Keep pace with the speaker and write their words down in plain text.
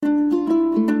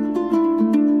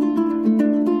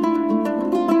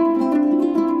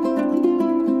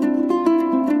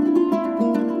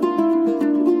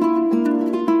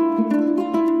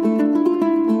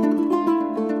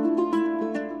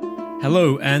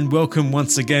Hello and welcome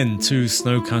once again to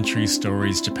Snow Country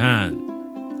Stories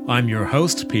Japan. I'm your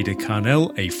host, Peter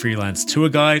Carnell, a freelance tour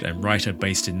guide and writer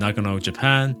based in Nagano,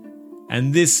 Japan,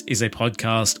 and this is a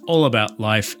podcast all about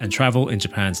life and travel in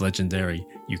Japan's legendary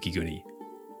Yukiguni.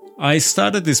 I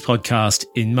started this podcast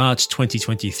in March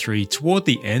 2023 toward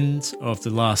the end of the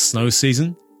last snow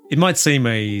season. It might seem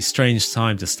a strange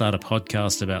time to start a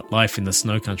podcast about life in the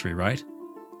snow country, right?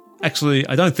 Actually,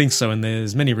 I don't think so, and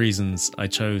there's many reasons I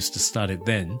chose to start it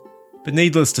then. But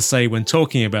needless to say, when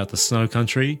talking about the snow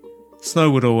country,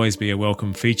 snow would always be a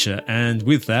welcome feature, and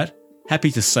with that, happy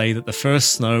to say that the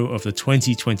first snow of the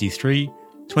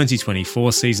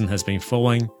 2023-2024 season has been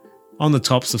falling on the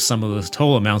tops of some of the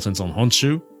taller mountains on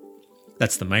Honshu.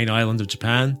 That's the main island of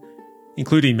Japan,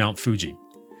 including Mount Fuji.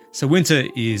 So winter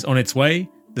is on its way.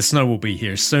 The snow will be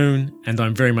here soon, and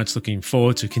I'm very much looking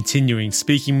forward to continuing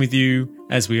speaking with you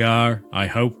as we are, I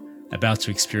hope, about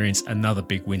to experience another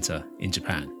big winter in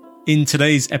Japan. In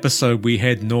today's episode, we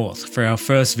head north for our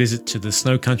first visit to the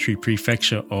snow country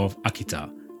prefecture of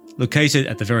Akita. Located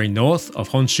at the very north of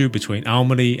Honshu between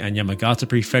Aomori and Yamagata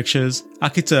prefectures,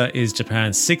 Akita is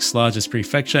Japan's sixth largest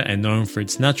prefecture and known for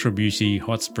its natural beauty,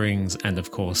 hot springs, and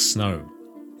of course snow.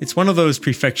 It's one of those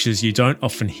prefectures you don't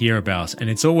often hear about,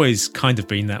 and it's always kind of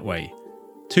been that way.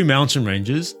 Two mountain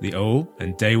ranges, the O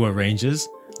and Daiwa ranges,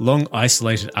 long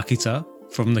isolated Akita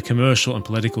from the commercial and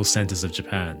political centres of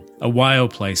Japan, a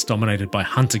wild place dominated by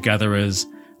hunter-gatherers,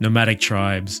 nomadic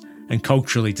tribes, and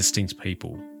culturally distinct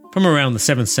people. From around the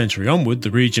 7th century onward, the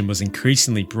region was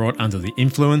increasingly brought under the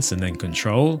influence and then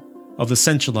control of the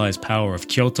centralised power of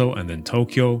Kyoto and then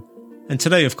Tokyo. And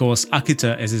today, of course,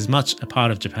 Akita is as much a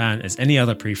part of Japan as any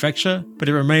other prefecture, but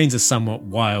it remains a somewhat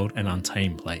wild and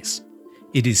untamed place.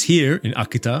 It is here, in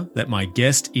Akita, that my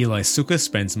guest Eli Sooker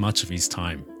spends much of his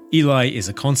time. Eli is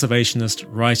a conservationist,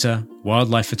 writer,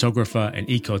 wildlife photographer, and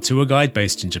eco-tour guide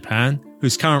based in Japan,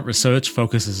 whose current research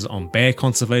focuses on bear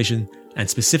conservation and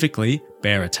specifically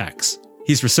bear attacks.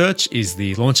 His research is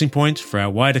the launching point for our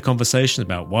wider conversation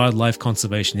about wildlife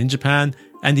conservation in Japan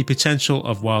and the potential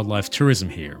of wildlife tourism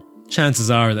here. Chances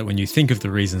are that when you think of the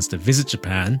reasons to visit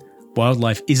Japan,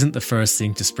 wildlife isn't the first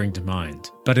thing to spring to mind,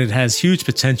 but it has huge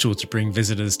potential to bring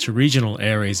visitors to regional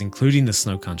areas including the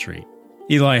snow country.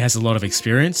 Eli has a lot of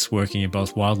experience working in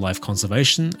both wildlife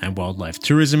conservation and wildlife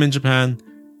tourism in Japan,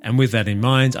 and with that in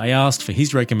mind, I asked for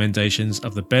his recommendations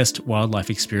of the best wildlife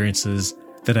experiences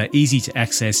that are easy to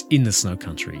access in the snow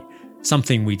country,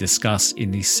 something we discuss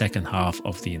in the second half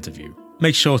of the interview.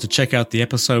 Make sure to check out the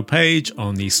episode page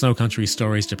on the Snow Country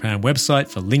Stories Japan website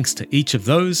for links to each of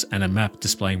those and a map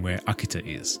displaying where Akita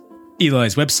is.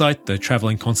 Eli's website, The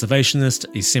Travelling Conservationist,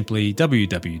 is simply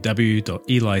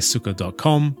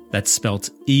www.elisooker.com. That's spelt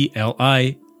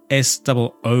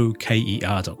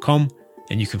ELISOOKER.com,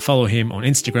 and you can follow him on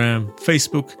Instagram,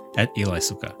 Facebook at Eli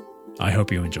Sooker. I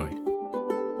hope you enjoy.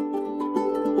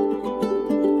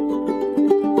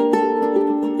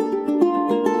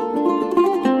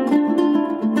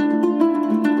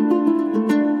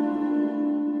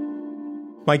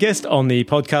 My guest on the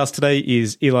podcast today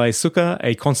is Eli Sooker,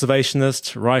 a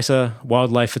conservationist, writer,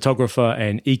 wildlife photographer,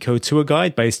 and eco-tour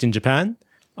guide based in Japan.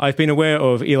 I've been aware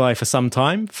of Eli for some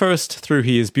time, first through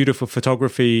his beautiful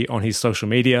photography on his social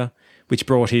media, which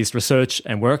brought his research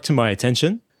and work to my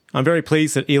attention. I'm very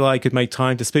pleased that Eli could make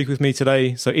time to speak with me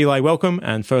today. So Eli, welcome.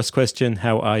 And first question,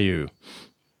 how are you?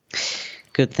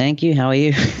 Good, thank you. How are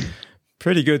you?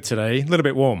 Pretty good today. A little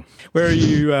bit warm. Where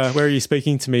are you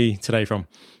speaking to me today from?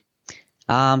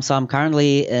 So I'm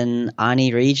currently in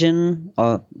Ani region,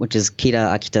 which is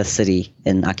Akita City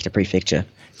in Akita Prefecture.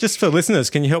 Just for listeners,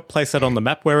 can you help place that on the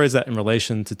map? Where is that in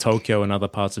relation to Tokyo and other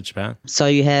parts of Japan? So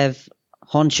you have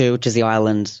Honshu, which is the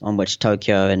island on which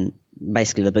Tokyo and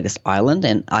basically the biggest island,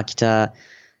 and Akita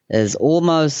is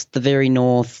almost the very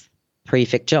north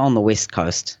prefecture on the west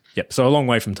coast. Yep, so a long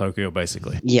way from Tokyo,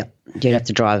 basically. Yep, you'd have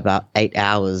to drive about 8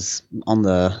 hours on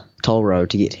the toll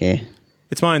road to get here.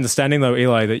 It's my understanding, though,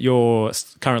 Eli, that you're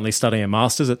currently studying a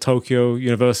master's at Tokyo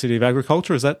University of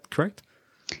Agriculture. Is that correct?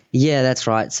 Yeah, that's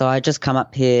right. So I just come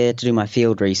up here to do my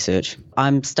field research.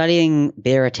 I'm studying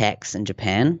bear attacks in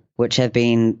Japan, which have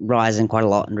been rising quite a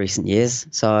lot in recent years.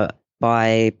 So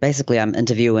I'm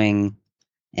interviewing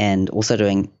and also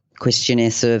doing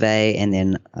questionnaire survey and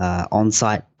then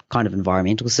on-site kind of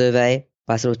environmental survey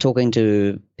by sort of talking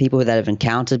to people that have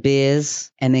encountered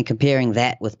bears and then comparing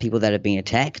that with people that have been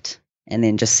attacked. And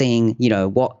then just seeing,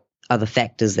 what are the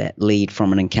factors that lead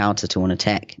from an encounter to an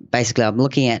attack. Basically, I'm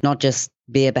looking at not just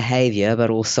bear behavior, but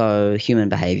also human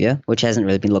behavior, which hasn't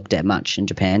really been looked at much in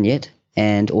Japan yet.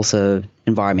 and also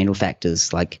environmental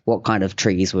factors, like what kind of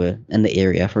trees were in the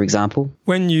area, for example.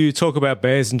 When you talk about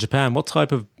bears in Japan, what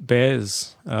type of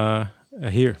bears are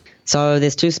here? So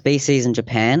there's two species in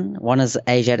Japan. One is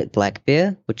Asiatic black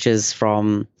bear, which is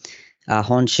from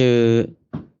Honshu,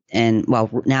 and well,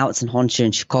 now it's in Honshu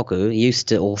and Shikoku. It used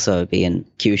to also be in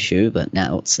Kyushu, but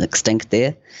now it's extinct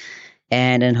there.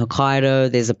 And in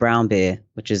Hokkaido, there's a brown bear,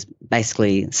 which is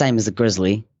basically the same as a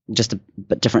grizzly, just a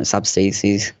bit different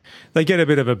subspecies. They get a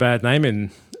bit of a bad name in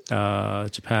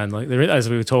Japan. Like as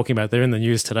we were talking about, they're in the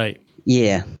news today.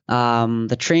 Yeah.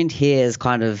 The trend here is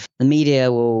kind of the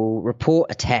media will report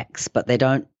attacks, but they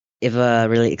don't ever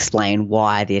really explain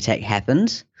why the attack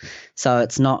happened. So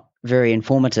it's not very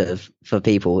informative for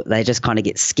people. They just kind of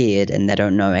get scared and they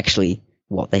don't know actually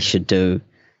what they should do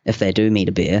if they do meet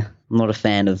a bear. I'm not a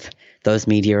fan of those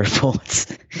media reports.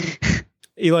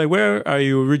 Eli, where are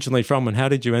you originally from and how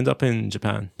did you end up in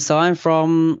Japan? So I'm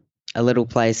from a little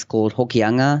place called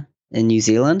Hokianga in New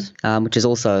Zealand, which is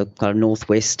also kind of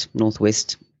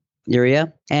northwest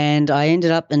area. And I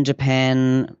ended up in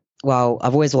Japan. Well,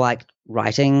 I've always liked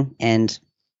writing and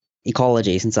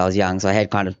ecology since I was young, so I had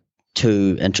kind of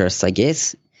two interests, I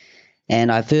guess.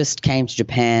 And I first came to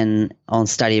Japan on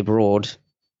study abroad,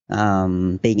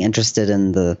 being interested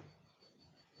in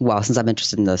since I'm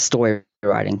interested in the story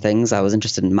writing things, I was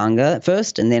interested in manga at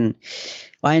first, and then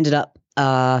I ended up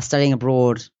studying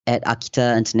abroad at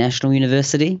Akita International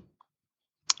University,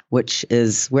 which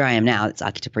is where I am now. It's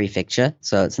Akita Prefecture,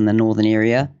 so it's in the northern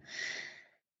area.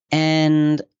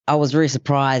 And I was very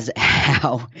surprised at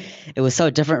how it was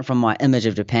so different from my image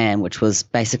of Japan, which was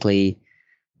basically,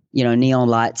 neon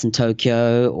lights in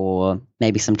Tokyo or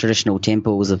maybe some traditional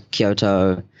temples of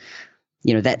Kyoto.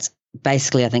 That's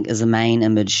basically, I think, is the main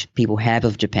image people have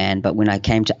of Japan. But when I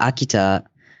came to Akita,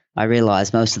 I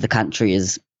realized most of the country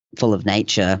is full of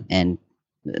nature and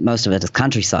most of it is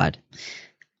countryside.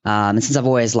 And since I've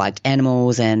always liked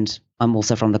animals and I'm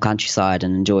also from the countryside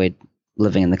and enjoyed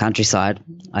living in the countryside,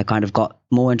 I kind of got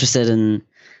more interested in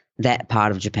that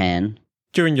part of Japan.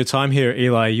 During your time here,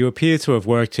 Eli, you appear to have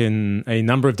worked in a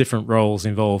number of different roles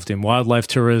involved in wildlife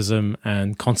tourism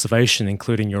and conservation,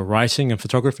 including your writing and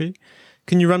photography.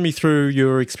 Can you run me through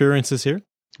your experiences here?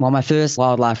 Well, my first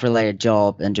wildlife-related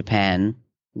job in Japan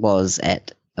was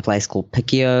at a place called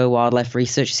Pikio Wildlife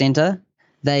Research Center.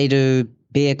 They do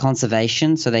bear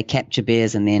conservation, so they capture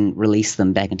bears and then release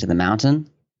them back into the mountain.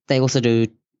 They also do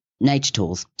nature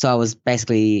tours. So I was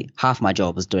basically, half my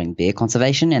job was doing bear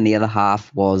conservation and the other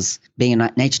half was being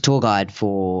a nature tour guide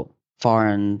for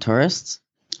foreign tourists.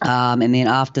 And then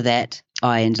after that,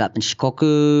 I ended up in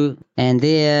Shikoku, and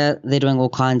they're doing all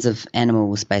kinds of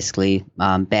animals, basically,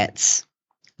 bats,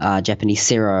 Japanese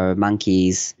sero,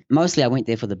 monkeys. Mostly I went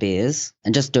there for the bears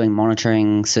and just doing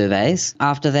monitoring surveys.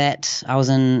 After that, I was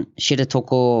in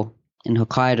Shiratoko in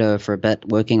Hokkaido for a bit,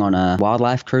 working on a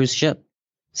wildlife cruise ship.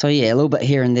 So yeah, a little bit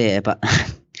here and there, but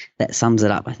that sums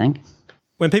it up, I think.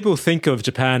 When people think of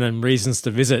Japan and reasons to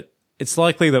visit, it's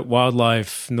likely that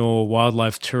wildlife nor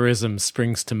wildlife tourism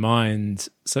springs to mind.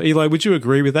 So Eli, would you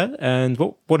agree with that? And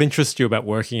what interests you about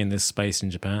working in this space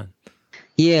in Japan?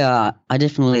 Yeah, I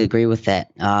definitely agree with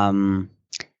that.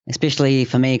 Especially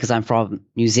for me, because I'm from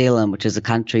New Zealand, which is a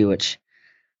country which,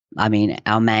 our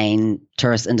main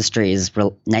tourist industry is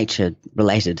nature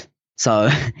related. So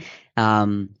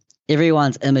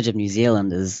everyone's image of New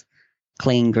Zealand is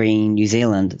clean, green New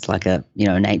Zealand. It's like a,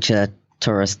 nature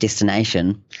tourist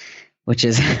destination, which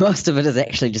is most of it is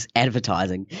actually just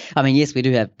advertising. Yes, we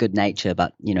do have good nature,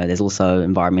 but, there's also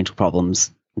environmental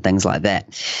problems and things like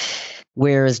that.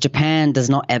 Whereas Japan does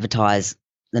not advertise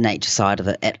the nature side of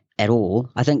it at all.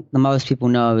 I think the most people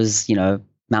know is,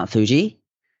 Mount Fuji.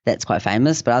 That's quite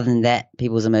famous. But other than that,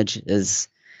 people's image is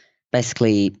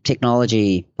basically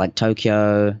technology like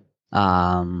Tokyo,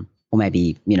 or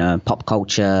maybe, pop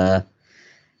culture,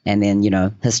 and then,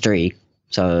 history.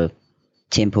 So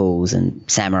temples and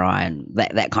samurai and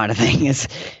that kind of thing is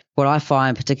what I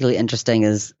find particularly interesting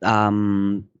is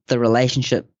the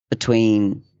relationship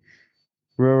between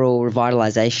rural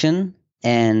revitalization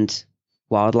and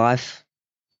wildlife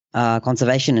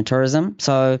conservation and tourism.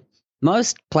 So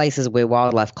most places where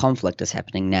wildlife conflict is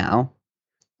happening now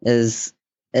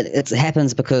it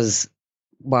happens because,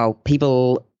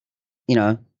 people,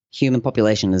 human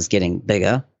population is getting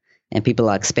bigger and people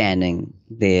are expanding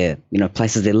their,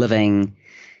 places they're living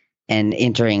and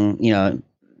entering,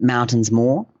 mountains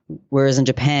more. Whereas in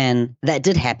Japan, that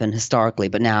did happen historically,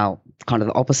 but now kind of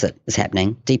the opposite is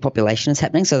happening. Depopulation is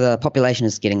happening, so the population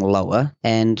is getting lower.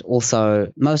 And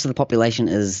also, most of the population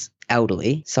is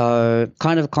elderly. So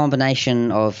kind of a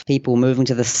combination of people moving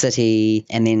to the city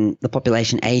and then the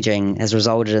population aging has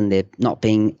resulted in there not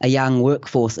being a young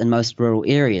workforce in most rural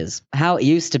areas. How it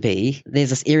used to be, there's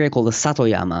this area called the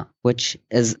Satoyama, which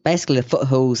is basically the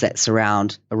foothills that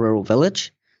surround a rural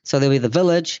village. So there'll be the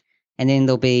village and then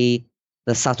there'll be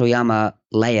the Satoyama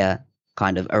layer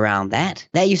kind of around that.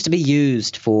 That used to be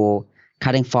used for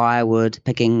cutting firewood,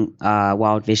 picking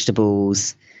wild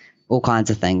vegetables, all kinds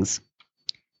of things.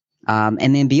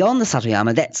 And then beyond the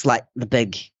Satoyama, that's like the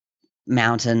big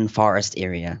mountain forest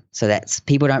area. So that's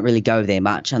people don't really go there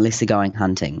much unless they're going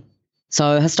hunting.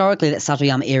 So historically, that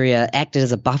Satoyama area acted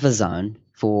as a buffer zone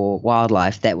for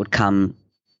wildlife that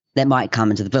might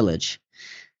come into the village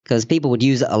because people would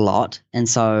use it a lot. And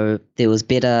so there was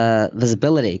better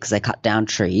visibility because they cut down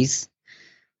trees.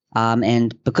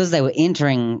 And because they were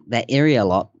entering that area a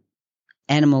lot,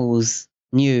 animals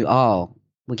knew, oh,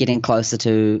 we're getting closer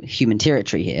to human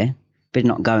territory here, better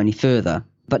not go any further.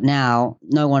 But now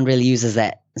no one really uses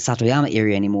that Satoyama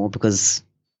area anymore because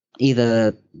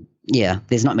there's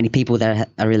not many people that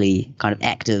are really kind of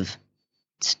active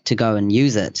to go and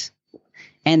use it.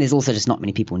 And there's also just not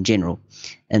many people in general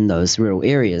in those rural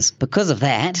areas. Because of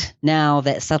that, now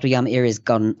that Satoyama area has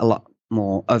gotten a lot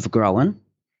more overgrown.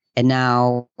 And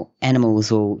now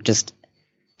animals will just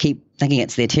keep thinking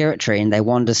it's their territory and they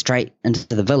wander straight into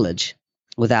the village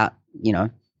without,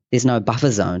 there's no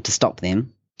buffer zone to stop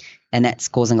them. And that's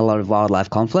causing a lot of wildlife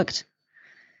conflict.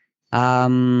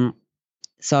 So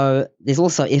there's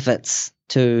also efforts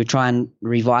to try and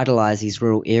revitalize these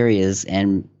rural areas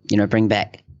and, bring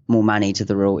back more money to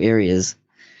the rural areas.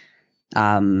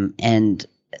 And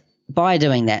by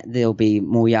doing that, there'll be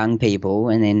more young people,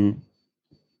 and then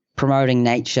promoting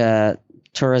nature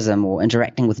tourism or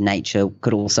interacting with nature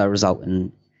could also result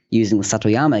in using the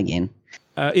Satoyama again.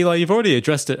 Eli, you've already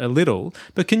addressed it a little,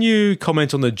 but can you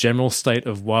comment on the general state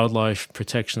of wildlife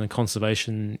protection and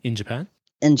conservation in Japan?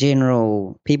 In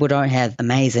general, people don't have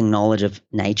amazing knowledge of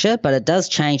nature, but it does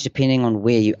change depending on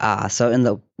where you are. So in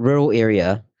the rural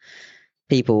area,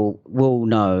 people will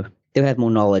know, they'll have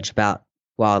more knowledge about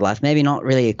wildlife. Maybe not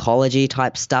really ecology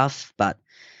type stuff, but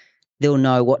they'll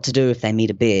know what to do if they meet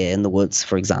a bear in the woods,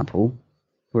 for example,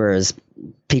 whereas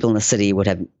people in the city would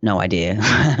have no idea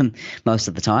most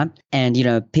of the time. And,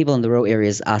 people in the rural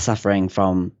areas are suffering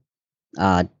from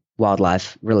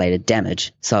wildlife-related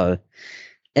damage. So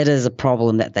it is a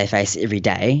problem that they face every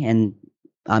day. And,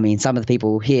 some of the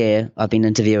people here I've been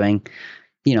interviewing,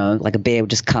 like a bear would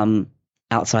just come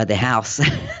outside their house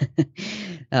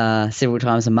several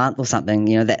times a month or something.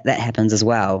 That happens as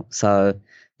well. So,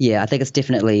 yeah, I think it's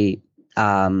definitely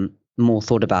more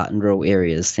thought about in rural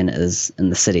areas than it is in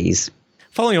the cities.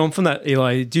 Following on from that,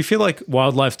 Eli, do you feel like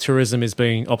wildlife tourism is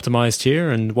being optimized here,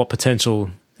 and what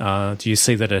potential do you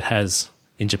see that it has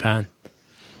in Japan?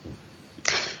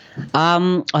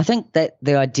 I think that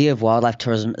the idea of wildlife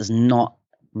tourism is not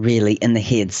really in the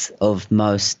heads of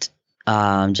most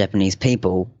Japanese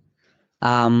people.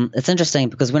 It's interesting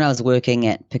because when I was working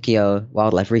at Pikio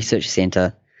Wildlife Research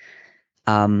Center,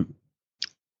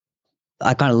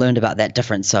 I kind of learned about that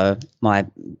difference. So my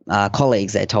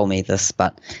colleagues, they told me this,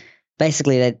 but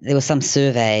basically there was some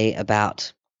survey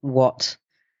about what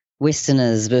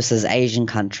Westerners versus Asian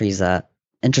countries are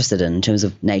interested in terms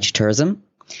of nature tourism.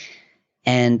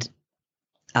 And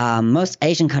most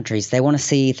Asian countries, they want to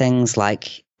see things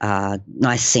like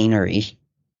nice scenery,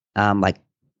 like,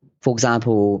 for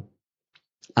example,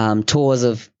 tours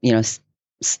of,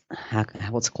 what's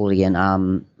it called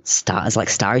again? Stars, like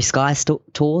starry sky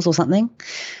tours or something,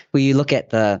 where you look at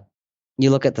the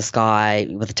sky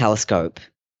with a telescope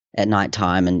at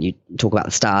nighttime and you talk about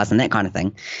the stars and that kind of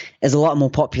thing, is a lot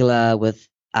more popular with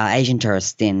Asian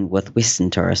tourists than with Western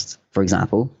tourists, for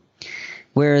example.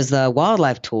 Whereas the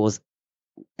wildlife tours,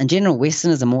 in general,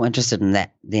 Westerners are more interested in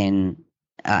that than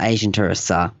Asian tourists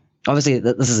are. Obviously,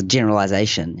 this is a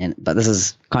generalization, but this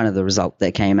is kind of the result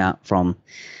that came out from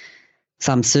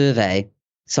some survey.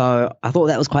 So I thought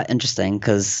that was quite interesting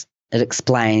because it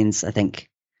explains, I think,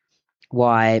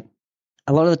 why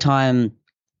a lot of the time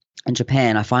in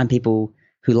Japan, I find people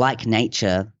who like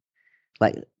nature,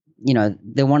 like,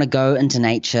 they want to go into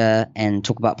nature and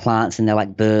talk about plants and they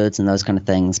like birds and those kind of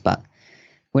things. But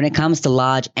when it comes to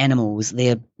large animals,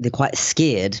 they're quite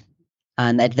scared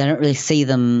and they don't really see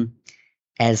them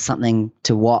as something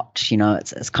to watch.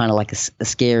 It's kind of like a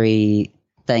scary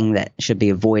thing that should be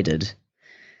avoided.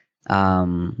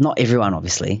 Not everyone,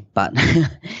 obviously, but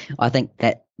I think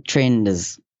that trend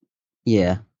is,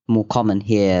 more common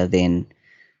here than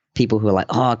people who are like,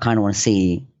 oh, I kind of want to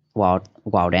see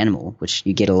wild animal, which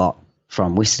you get a lot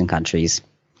from Western countries.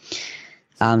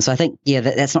 So I think,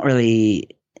 that's not really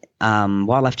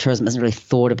wildlife tourism isn't really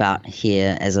thought about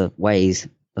here as a ways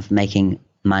of making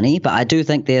money, but I do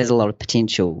think there's a lot of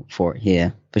potential for it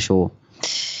here, for sure.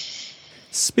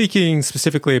 Speaking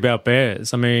specifically about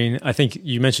bears, I mean, I think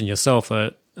you mentioned yourself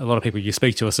that a lot of people you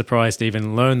speak to are surprised to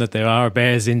even learn that there are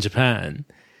bears in Japan.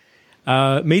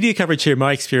 Media coverage here, in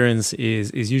my experience,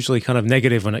 is usually kind of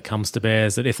negative when it comes to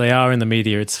bears, that if they are in the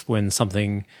media, it's when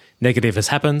something negative has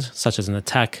happened, such as an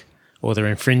attack, or they're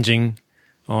infringing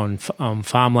on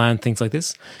farmland, things like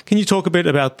this. Can you talk a bit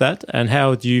about that, and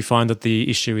how do you find that the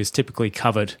issue is typically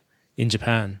covered in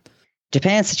Japan?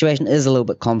 Japan's situation is a little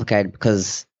bit complicated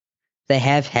because they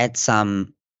have had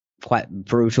some quite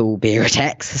brutal bear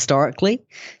attacks historically.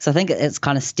 So I think it's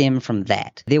kind of stemmed from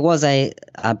that. There was a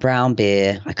brown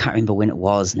bear, I can't remember when it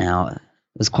was now. It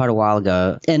was quite a while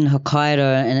ago in Hokkaido,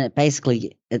 and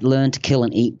it learned to kill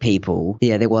and eat people.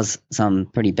 Yeah, there was some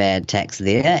pretty bad attacks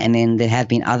there. And then there have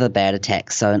been other bad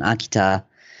attacks. So in Akita,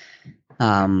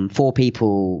 4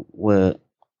 people were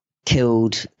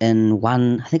killed in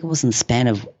I think it was in the span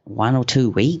of 1 or 2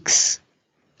 weeks.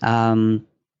 And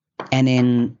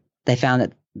then they found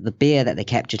that the bear that they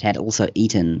captured had also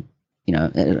eaten,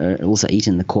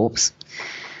 the corpse.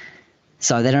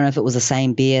 So they don't know if it was the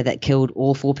same bear that killed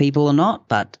all 4 people or not,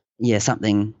 but yeah,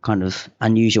 something kind of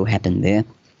unusual happened there.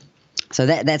 So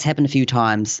that's happened a few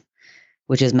times,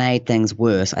 which has made things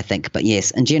worse, I think. But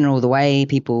yes, in general, the way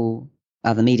the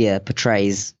media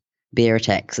portrays bear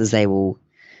attacks is they will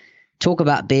talk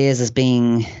about bears as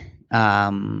being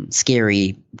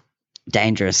scary,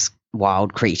 dangerous,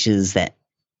 wild creatures that,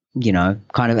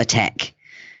 kind of attack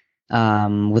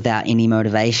without any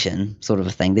motivation, sort of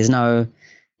a thing. There's no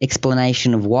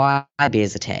explanation of why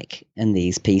bears attack in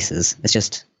these pieces. It's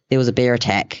just there was a bear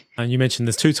attack. And you mentioned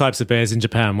there's 2 types of bears in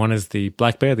Japan. One is the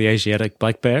black bear, the Asiatic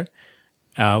black bear,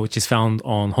 which is found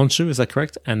on Honshu, is that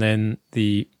correct? And then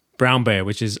the brown bear,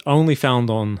 which is only found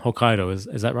on Hokkaido,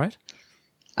 is that right?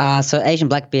 So Asian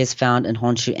black bear is found in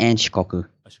Honshu and Shikoku.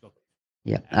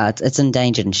 Yeah, it's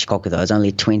endangered in Shikoku, though. There's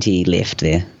only 20 left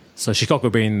there. So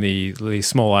Shikoku being the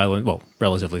small island, well,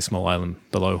 relatively small island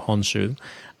below Honshu.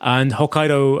 And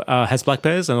Hokkaido has black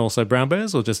bears and also brown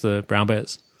bears, or just the brown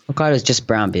bears? Hokkaido is just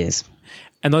brown bears.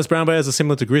 And those brown bears are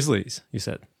similar to grizzlies, you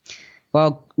said?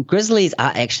 Well, grizzlies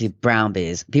are actually brown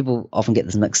bears. People often get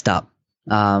this mixed up.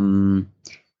 But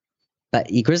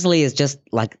grizzly is just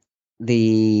like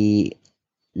the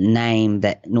name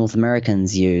that North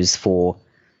Americans use for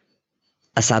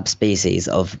a subspecies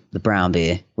of the brown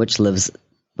bear, which lives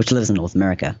in North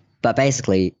America. But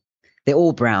basically, they're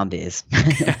all brown bears.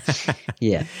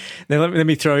 Yeah. Now, let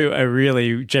me throw a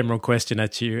really general question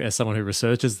at you as someone who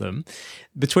researches them.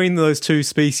 Between those 2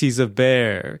 species of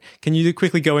bear, can you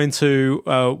quickly go into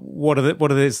what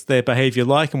is their behavior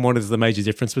like, and what is the major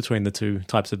difference between the 2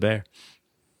 types of bear?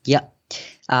 Yeah.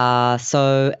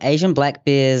 So Asian black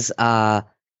bears are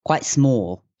quite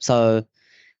small. So,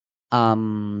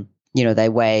 they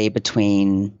weigh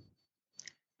between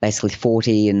basically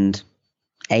 40 and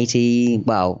 80.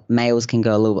 Well, males can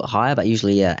go a little bit higher, but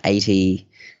usually 80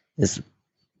 is,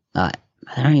 I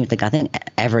think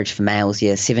average for males,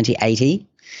 70, 80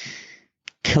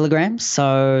 kilograms.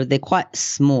 So they're quite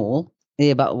small.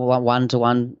 They're about 1 to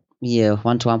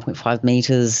 1.5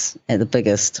 meters at the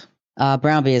biggest.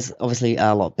 Brown bears obviously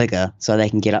are a lot bigger, so they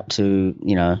can get up to,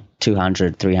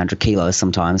 200, 300 kilos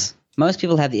sometimes. Most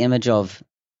people have the image of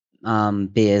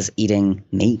bears eating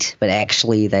meat, but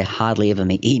actually they hardly ever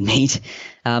eat meat.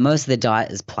 Most of their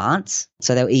diet is plants,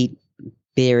 so they'll eat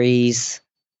berries,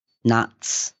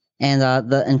 nuts, and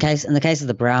in the case of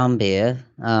the brown bear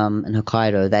in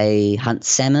Hokkaido, they hunt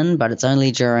salmon, but it's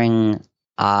only during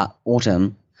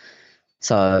autumn,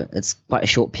 so it's quite a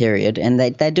short period. And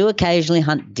they do occasionally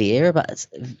hunt deer, but it's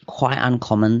quite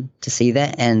uncommon to see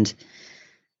that. And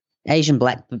Asian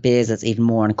black bears, it's even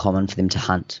more uncommon for them to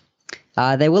hunt.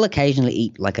 They will occasionally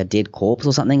eat like a dead corpse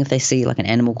or something if they see like an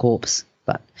animal corpse,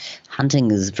 but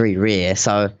hunting is very rare.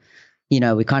 So, we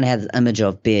kind of have this image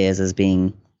of bears as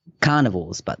being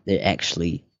carnivores, but they're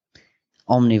actually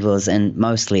omnivores and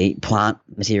mostly eat plant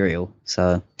material.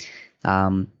 So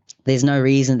there's no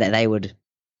reason that they would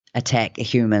attack a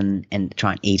human and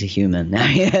try and eat a human.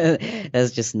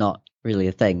 That's just not really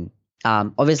a thing.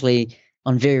 Obviously,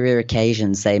 on very rare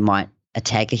occasions, they might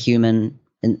attack a human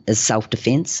as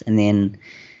self-defense, and then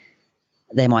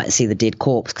they might see the dead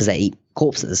corpse because they eat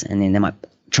corpses, and then they might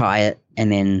try it,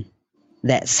 and then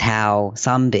that's how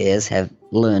some bears have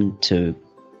learned to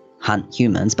hunt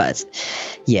humans. But it's,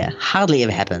 hardly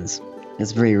ever happens.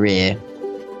 It's very rare.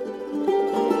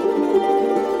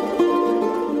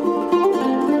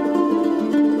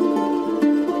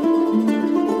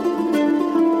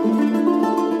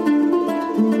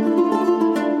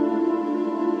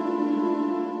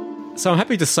 So I'm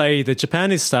happy to say that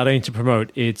Japan is starting to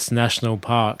promote its national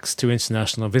parks to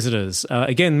international visitors.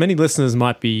 Again, many listeners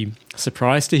might be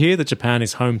surprised to hear that Japan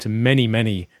is home to many,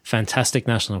 many fantastic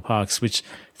national parks, which,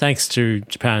 thanks to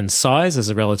Japan's size as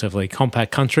a relatively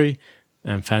compact country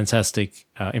and fantastic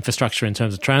infrastructure in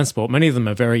terms of transport, many of them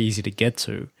are very easy to get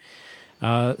to.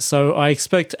 So I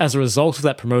expect as a result of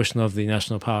that promotion of the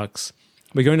national parks,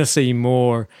 we're going to see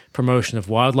more promotion of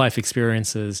wildlife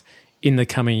experiences in the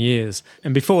coming years.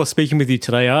 And before speaking with you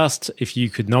today, I asked if you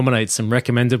could nominate some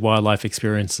recommended wildlife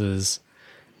experiences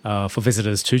for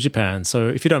visitors to Japan. So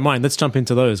if you don't mind, let's jump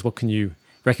into those. What can you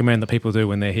recommend that people do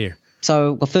when they're here?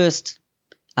 So, well, first,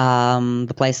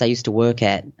 the place I used to work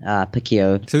at,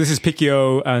 Pikio. So this is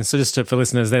Pikio, and so just for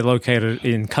listeners, they're located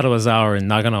in Karuizawa in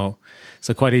Nagano,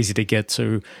 so quite easy to get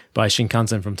to by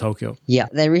Shinkansen from Tokyo. Yeah,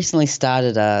 they recently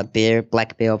started a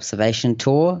black bear observation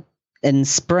tour. In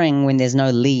spring, when there's no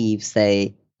leaves,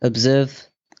 they observe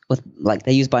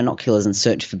they use binoculars and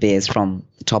search for bears from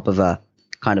the top of a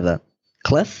kind of a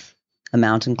cliff, a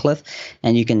mountain cliff,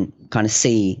 and you can kind of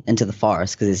see into the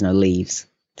forest because there's no leaves.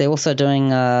 They're also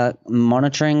doing a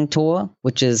monitoring tour,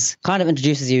 which is kind of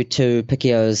introduces you to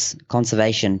Pikio's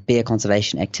bear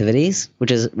conservation activities, which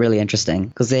is really interesting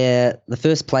because they're the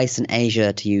first place in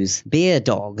Asia to use bear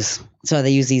dogs. So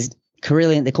they use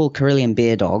they're called Karelian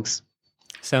bear dogs.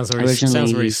 Sounds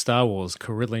very Star Wars,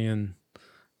 Karelian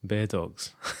bear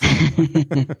dogs.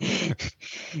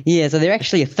 Yeah, so they're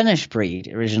actually a Finnish breed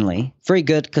originally. Very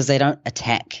good because they don't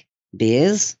attack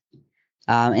bears.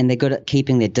 And they're good at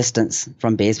keeping their distance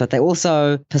from bears, but they're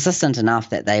also persistent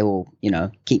enough that they will,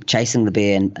 keep chasing the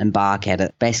bear and bark at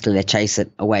it. Basically, they chase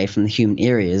it away from the human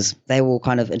areas. They will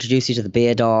kind of introduce you to the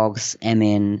bear dogs, and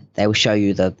then they will show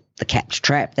you the catch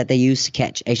trap that they use to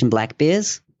catch Asian black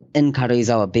bears. In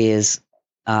Karuizawa, bears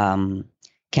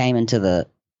came into the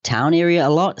town area a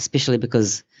lot, especially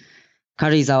because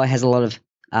Karuizawa has a lot of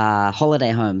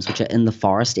holiday homes which are in the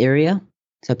forest area.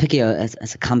 So Pikio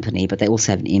as a company, but they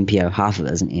also have an NPO. Half of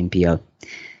it is an NPO.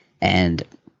 And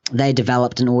they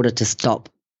developed in order to stop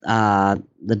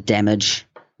the damage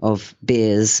of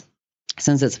bears,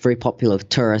 since it's very popular with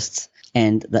tourists,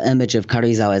 and the image of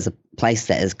Karuizawa as a place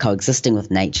that is coexisting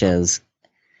with nature is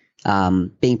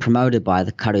being promoted by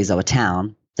the Karuizawa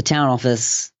town. The town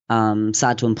office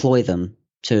started to employ them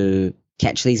to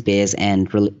catch these bears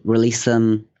and release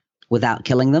them without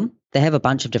killing them. They have a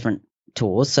bunch of different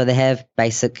tours. So they have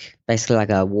basically like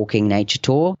a walking nature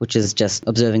tour, which is just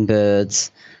observing birds,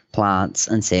 plants,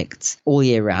 insects all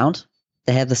year round.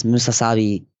 They have this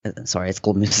Musasabi, it's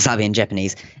called Musasabi in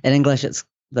Japanese. In English, it's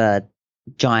the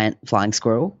giant flying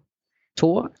squirrel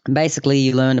tour. And basically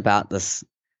you learn about this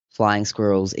flying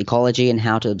squirrel's ecology and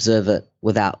how to observe it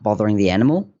without bothering the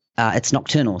animal. It's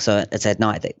nocturnal, so it's at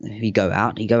night that you go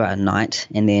out at night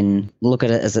and then look at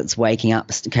it as it's waking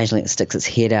up. Occasionally it sticks its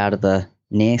head out of the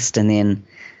nest, and then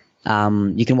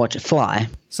you can watch it fly.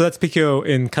 So that's Pikio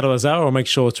in Karuizawa. I'll make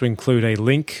sure to include a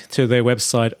link to their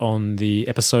website on the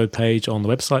episode page on the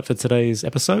website for today's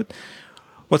episode.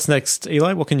 What's next,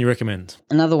 Eli? What can you recommend?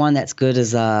 Another one that's good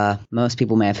is most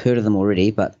people may have heard of them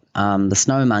already, but the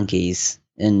snow monkeys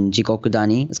in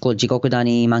Jigokudani. It's called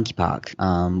Jigokudani Monkey Park,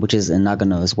 which is in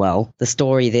Nagano as well. The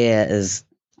story there is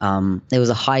there was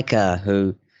a hiker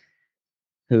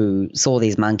who saw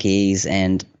these monkeys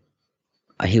and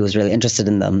he was really interested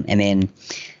in them. And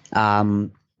then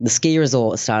the ski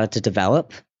resort started to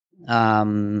develop,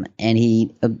 and he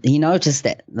noticed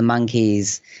that the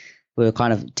monkeys were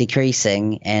kind of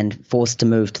decreasing and forced to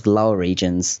move to the lower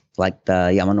regions, like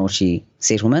the Yamanoshi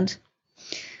settlement.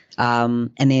 And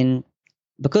then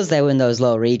because they were in those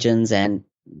lower regions and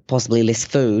possibly less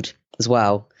food as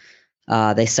well,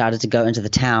 they started to go into the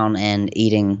town and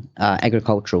eating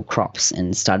agricultural crops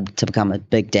and started to become a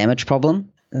big damage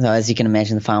problem. So as you can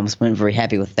imagine, the farmers weren't very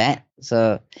happy with that.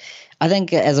 So I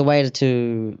think as a way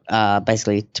to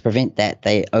basically to prevent that,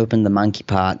 they opened the monkey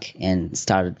park and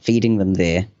started feeding them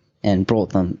there and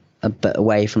brought them a bit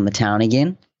away from the town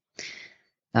again.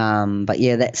 But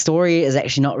yeah, that story is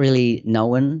actually not really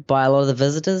known by a lot of the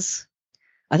visitors.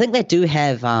 I think they do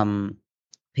have,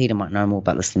 Peter might know more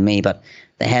about this than me, but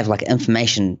they have like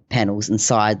information panels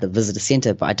inside the visitor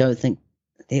center, but I don't think,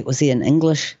 was there an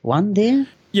English one there?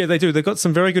 Yeah, they do. They've got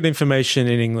some very good information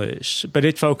in English, but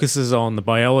it focuses on the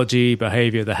biology,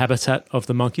 behavior, the habitat of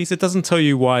the monkeys. It doesn't tell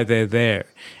you why they're there.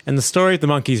 And the story of the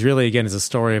monkeys really, again, is a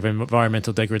story of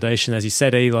environmental degradation. As you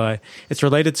said, Eli, it's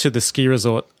related to the ski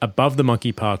resort above the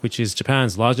monkey park, which is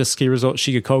Japan's largest ski resort,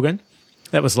 Shigakogen.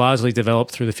 That was largely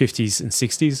developed through the 50s and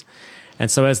 60s. And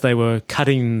so as they were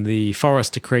cutting the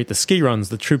forest to create the ski runs,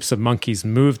 the troops of monkeys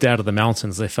moved out of the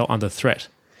mountains. They felt under threat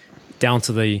down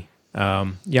to the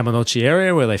Yamanochi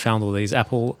area where they found all these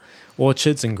apple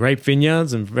orchards and grape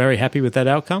vineyards and very happy with that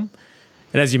outcome.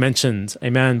 And as you mentioned, a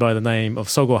man by the name of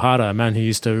Sogohara, a man who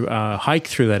used to hike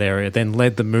through that area, then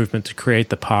led the movement to create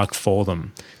the park for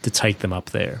them, to take them up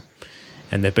there.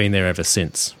 And they've been there ever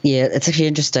since. Yeah, it's actually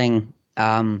interesting.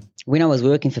 When I was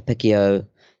working for Pikio,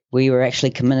 we were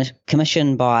actually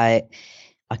commissioned by,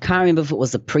 I can't remember if it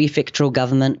was the prefectural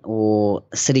government or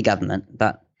city government,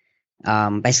 but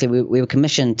basically we were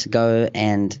commissioned to go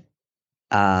and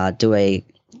do a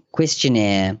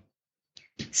questionnaire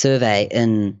survey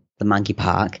in the monkey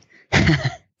park.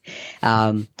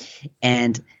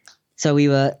 And so we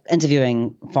were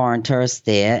interviewing foreign tourists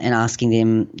there and asking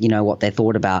them, what they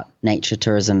thought about nature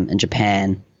tourism in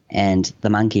Japan and the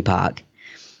monkey park.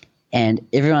 And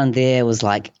everyone there was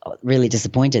like really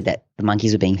disappointed that the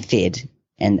monkeys were being fed,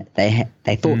 and they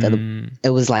thought that it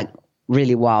was like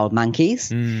really wild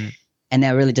monkeys. And they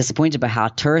were really disappointed by how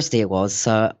touristy it was.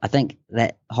 So I think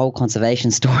that whole conservation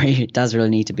story does really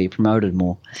need to be promoted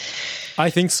more. I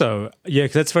think so. Yeah,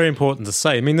 because that's very important to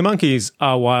say. I mean, the monkeys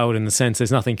are wild in the sense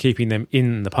there's nothing keeping them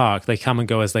in the park. They come and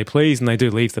go as they please, and they do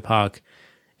leave the park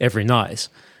every night.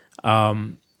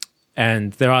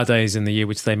 And there are days in the year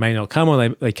which they may not come, or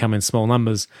they come in small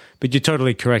numbers. But you're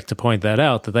totally correct to point that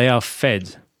out, that they are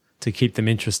fed to keep them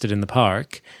interested in the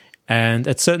park. And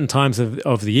at certain times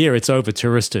of the year, it's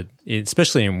over-touristed,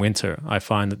 especially in winter. I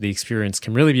find that the experience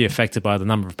can really be affected by the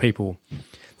number of people.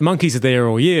 The monkeys are there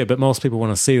all year, but most people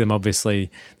want to see them,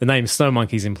 obviously. The name snow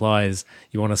monkeys implies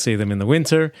you want to see them in the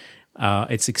winter.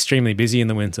 It's extremely busy in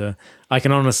the winter. I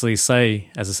can honestly say,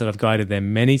 as I said, I've guided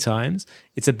them many times.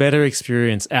 It's a better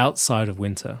experience outside of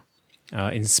winter,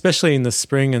 especially in the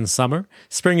spring and summer.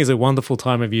 Spring is a wonderful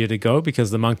time of year to go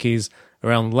because the monkeys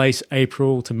around late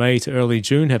April to May to early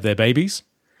June have their babies.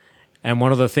 And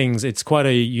one of the things, it's quite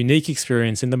a unique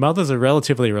experience, and the mothers are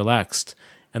relatively relaxed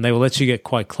and they will let you get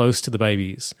quite close to the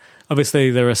babies.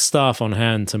 Obviously, there are staff on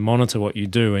hand to monitor what you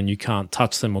do and you can't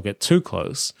touch them or get too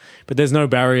close, but there's no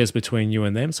barriers between you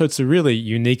and them. So it's a really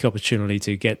unique opportunity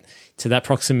to get to that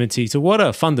proximity to what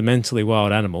are fundamentally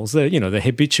wild animals. They're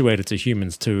habituated to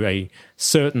humans to a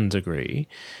certain degree.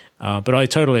 But I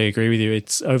totally agree with you.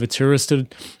 It's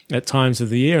over-touristed at times of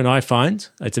the year, and I find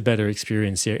it's a better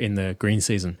experience here in the green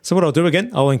season. So what I'll do again,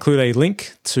 I'll include a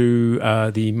link to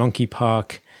the monkey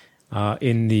park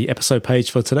in the episode page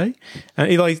for today.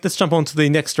 Eli, let's jump on to the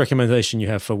next recommendation you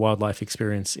have for wildlife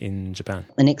experience in Japan.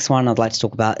 The next one I'd like to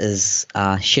talk about is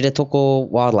Shiretoko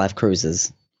wildlife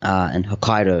cruises in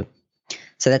Hokkaido.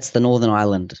 So that's the northern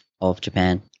island of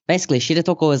Japan. Basically,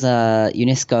 Shiretoko is a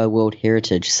UNESCO World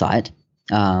Heritage Site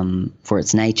for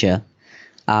its nature.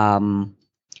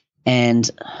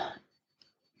 And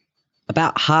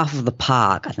about half of the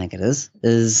park, I think it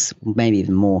is maybe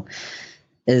even more,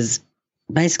 is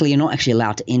basically you're not actually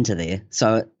allowed to enter there.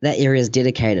 So that area is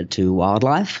dedicated to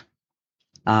wildlife.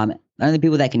 Only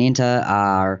people that can enter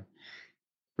are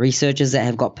researchers that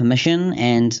have got permission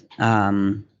and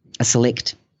a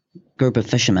select group of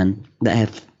fishermen that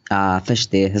have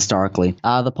fished there historically.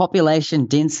 The population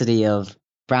density of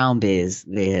brown bears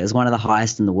there is one of the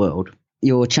highest in the world.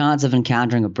 Your chance of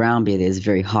encountering a brown bear there is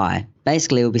very high.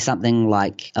 Basically, it will be something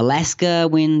like Alaska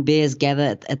when bears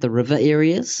gather at the river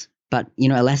areas. But,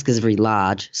 Alaska is very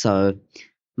large, so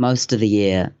most of the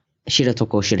year,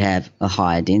 Shiretoko should have a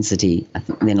higher density, I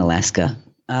think, than Alaska.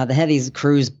 They have these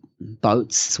cruise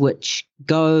boats which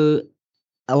go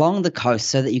along the coast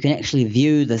so that you can actually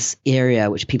view this area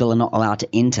which people are not allowed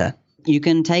to enter. You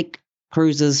can take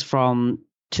cruises from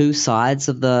two sides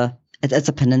of it's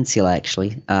a peninsula, actually,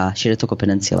 Shiretoko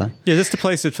Peninsula. Yeah, just to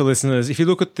place it for listeners, if you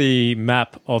look at the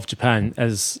map of Japan,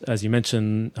 as you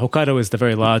mentioned, Hokkaido is the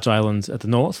very large island at the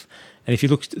north. And if you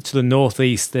look to the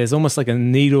northeast, there's almost like a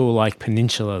needle-like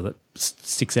peninsula that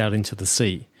sticks out into the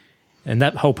sea. And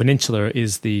that whole peninsula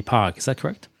is the park. Is that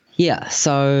correct? Yeah.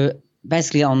 So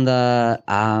basically on the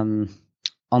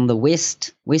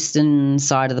western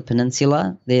side of the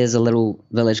peninsula, there's a little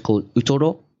village called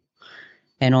Utoro.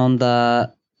 And on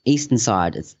the eastern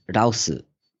side, it's Rausu.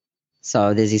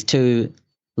 So there's these two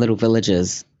little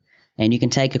villages, and you can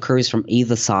take a cruise from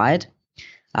either side.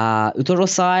 Utoro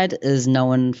side is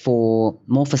known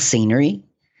more for scenery.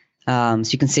 So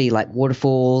you can see like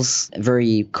waterfalls,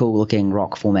 very cool looking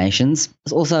rock formations.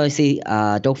 Also I see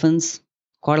dolphins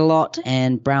quite a lot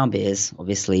and brown bears,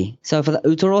 obviously. So for the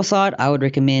Utoro side, I would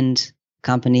recommend a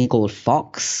company called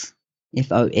Fox,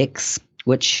 Fox,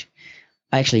 which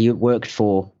I actually worked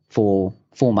for 4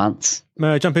 months. May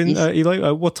I jump in, Yes.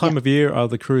 Eli? What time of year are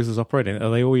the cruises operating?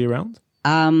 Are they all year round?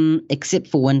 Except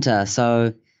for winter.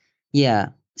 So, yeah,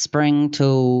 spring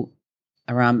till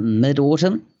around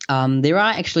mid-autumn. There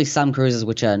are actually some cruises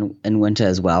which are in winter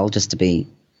as well, just to be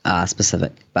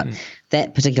specific. But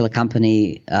that particular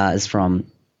company is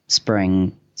from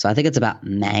spring. So I think it's about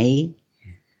May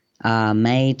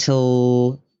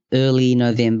till early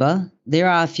November. There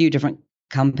are a few different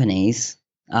companies.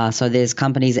 So there's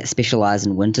companies that specialize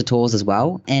in winter tours as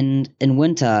well. And in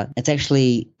winter, it's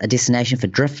actually a destination for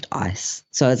drift ice.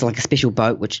 So it's like a special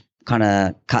boat which kind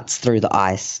of cuts through the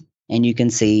ice. And you can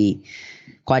see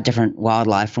quite different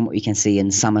wildlife from what you can see in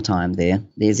summertime there.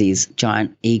 There's these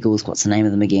giant eagles. What's the name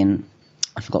of them again?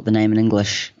 I forgot the name in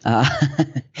English. A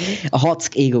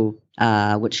Hotsk eagle,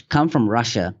 which come from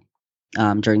Russia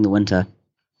during the winter.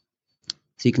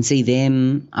 So you can see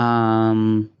them.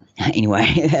 Anyway,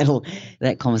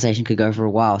 that conversation could go for a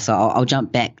while. So I'll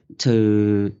jump back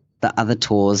to the other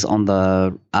tours on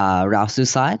the Rausu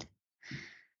side.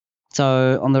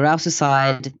 So on the Rausu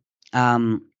side,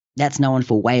 that's known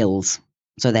for whales.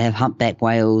 So they have humpback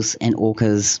whales and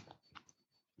orcas.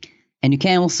 And you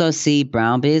can also see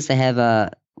brown bears. They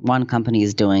have one company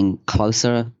is doing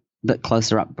a bit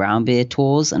closer up brown bear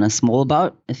tours in a smaller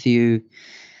boat. If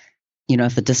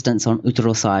if the distance on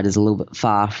Utaro side is a little bit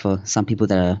far for some people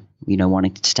that are,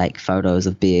 wanting to take photos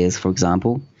of bears, for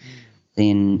example,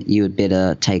 then you would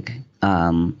better take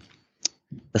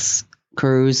this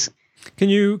cruise. Can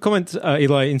you comment,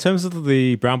 Eli, in terms of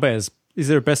the brown bears, is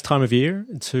there a best time of year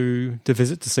to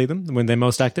visit to see them when they're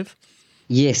most active?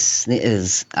 Yes, there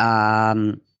is.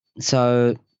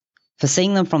 So for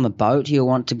seeing them from a boat, you'll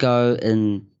want to go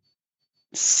in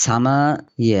summer.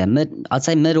 Yeah, I'd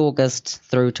say mid-August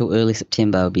through to early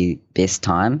September would be best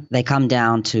time. They come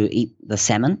down to eat the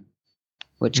salmon,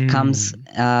 which comes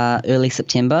early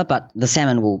September, but the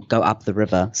salmon will go up the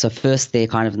river. So first they're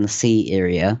kind of in the sea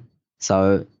area.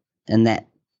 So in that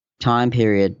time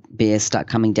period, bears start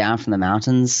coming down from the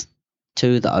mountains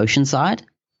to the ocean side.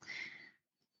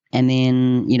 And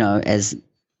then, as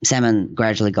salmon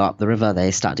gradually go up the river,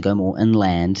 they start to go more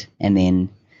inland. And then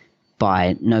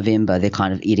by November, they're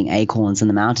kind of eating acorns in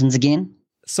the mountains again.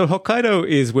 So Hokkaido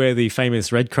is where the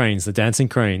famous red cranes, the dancing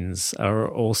cranes, are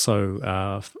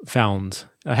also found.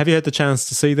 Have you had the chance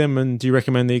to see them, and do you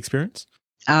recommend the experience?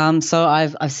 So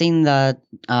I've seen the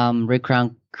red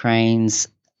crown cranes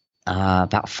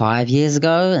about 5 years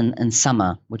ago in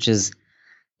summer, which is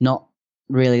not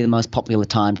really the most popular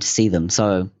time to see them.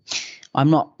 So I'm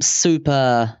not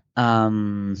super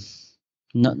not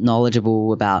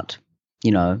knowledgeable about,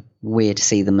 where to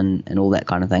see them and all that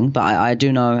kind of thing. But I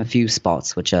do know a few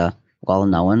spots which are well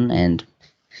known, and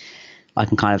I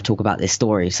can kind of talk about their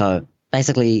story. So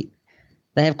basically,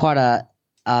 they have quite a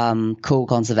cool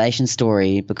conservation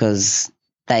story because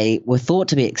they were thought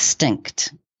to be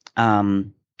extinct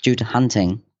due to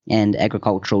hunting and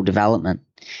agricultural development.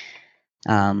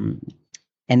 And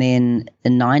then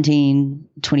in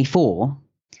 1924,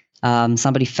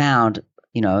 somebody found,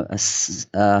 a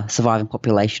surviving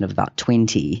population of about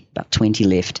 20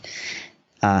 left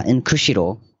in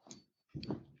Kushiro,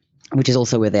 which is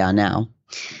also where they are now.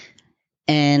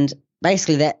 And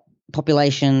basically that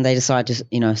population, they decided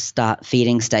to, start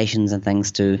feeding stations and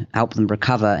things to help them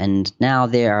recover. And now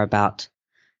there are about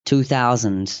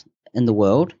 2,000 in the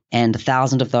world, and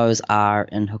 1,000 of those are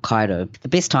in Hokkaido. The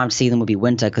best time to see them would be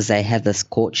winter because they have this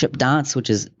courtship dance, which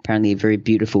is apparently very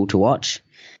beautiful to watch.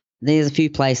 There's a few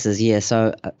places, yeah.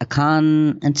 So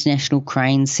Akan International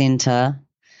Crane Center,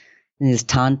 there's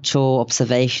Tancho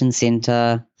Observation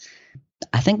Center.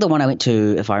 I think the one I went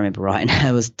to, if I remember right,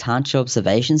 was Tancho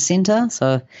Observation Center.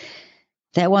 So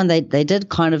that one, they did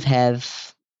kind of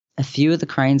have a few of the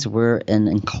cranes were in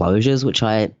enclosures, which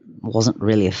I wasn't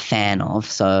really a fan of.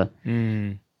 So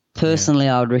personally,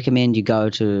 I would recommend you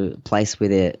go to a place where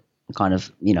they're kind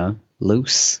of,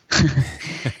 loose.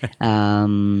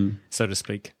 So to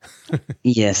speak.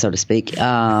 Yeah, so to speak. They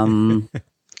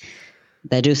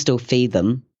do still feed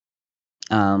them,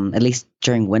 at least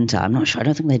during winter. I'm not sure. I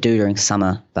don't think they do during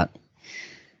summer, but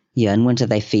yeah, in winter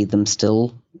they feed them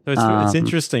still. So it's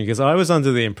interesting because I was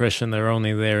under the impression they're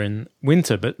only there in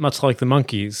winter, but much like the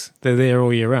monkeys, they're there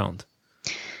all year round.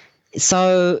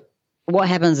 So what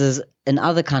happens is in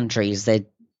other countries they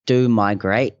do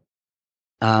migrate,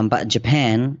 but in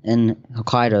Japan, in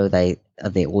Hokkaido, they are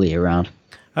there all year round.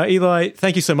 Eli,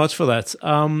 thank you so much for that.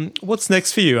 What's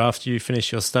next for you after you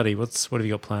finish your study? What have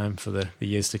you got planned for the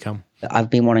years to come? I've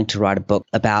been wanting to write a book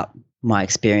about my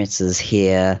experiences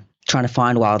here, trying to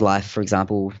find wildlife, for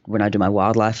example, when I do my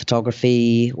wildlife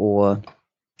photography, or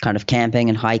kind of camping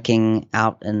and hiking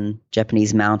out in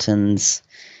Japanese mountains,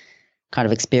 kind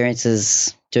of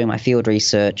experiences doing my field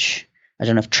research. I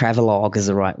don't know if travelogue is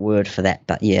the right word for that,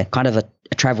 but yeah, kind of a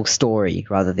travel story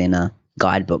rather than a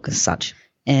guidebook as such.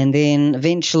 And then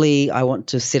eventually I want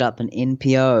to set up an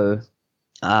NPO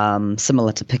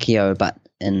similar to Pikio, but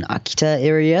in Akita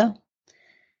area.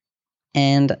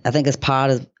 And I think as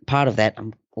part of that,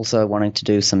 I'm also wanting to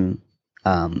do some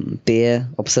bear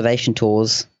observation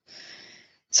tours.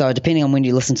 So depending on when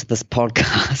you listen to this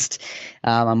podcast,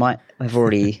 I might have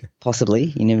already possibly,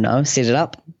 you never know, set it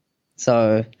up.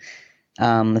 So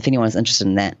if anyone's interested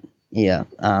in that,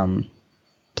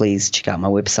 please check out my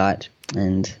website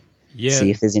and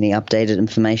see if there's any updated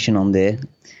information on there.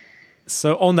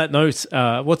 So on that note,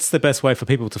 what's the best way for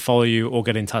people to follow you or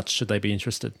get in touch should they be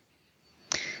interested?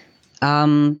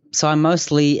 So I'm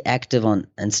mostly active on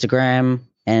Instagram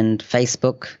and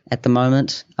Facebook at the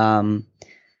moment.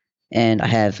 And I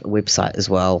have a website as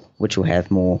well, which will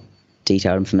have more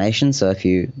detailed information. So if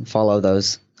you follow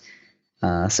those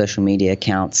social media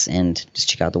accounts and just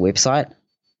check out the website,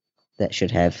 that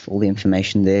should have all the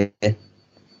information there.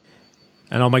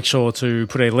 And I'll make sure to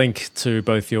put a link to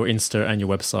both your Insta and your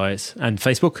website and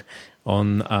Facebook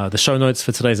on the show notes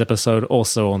for today's episode,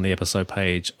 also on the episode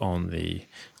page on the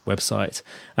website.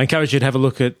 I encourage you to have a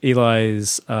look at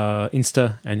Eli's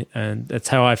Insta, and that's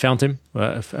how I found him.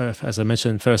 As I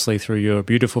mentioned, firstly through your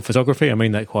beautiful photography, I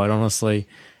mean that quite honestly,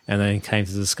 and then came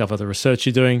to discover the research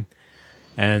you're doing.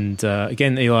 And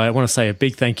again, Eli, I want to say a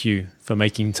big thank you for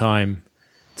making time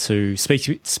to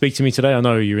speak to me today. I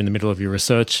know you're in the middle of your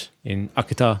research in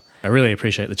Akita. I really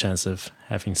appreciate the chance of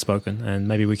having spoken, and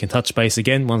maybe we can touch base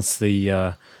again once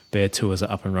the bear tours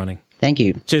are up and running. Thank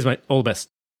you. Cheers, mate. All the best.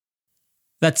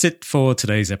 That's it for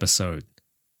today's episode.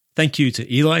 Thank you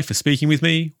to Eli for speaking with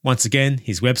me. Once again,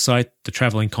 his website, The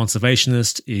Travelling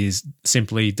Conservationist, is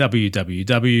simply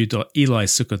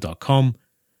www.elisooker.com.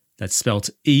 That's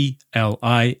spelled ELISOOKER.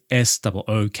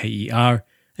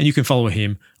 And you can follow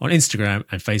him on Instagram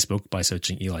and Facebook by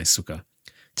searching Eli Sooker.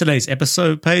 Today's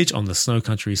episode page on the Snow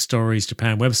Country Stories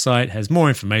Japan website has more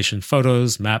information,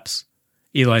 photos, maps,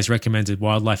 Eli's recommended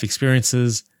wildlife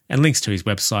experiences, and links to his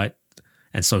website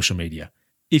and social media.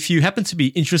 If you happen to be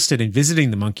interested in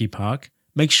visiting the monkey park,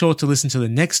 make sure to listen to the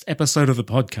next episode of the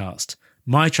podcast,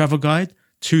 my travel guide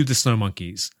to the snow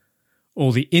monkeys.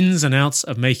 All the ins and outs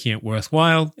of making it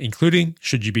worthwhile, including,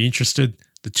 should you be interested,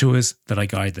 the tours that I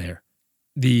guide there.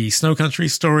 The Snow Country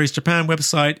Stories Japan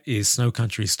website is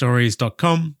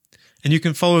snowcountrystories.com, and you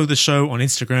can follow the show on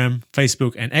Instagram,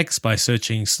 Facebook, and X by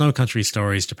searching Snow Country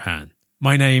Stories Japan.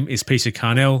 My name is Peter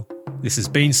Carnell. This has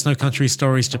been Snow Country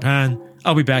Stories Japan.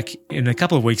 I'll be back in a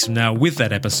couple of weeks from now with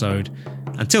that episode.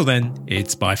 Until then,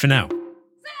 it's bye for now.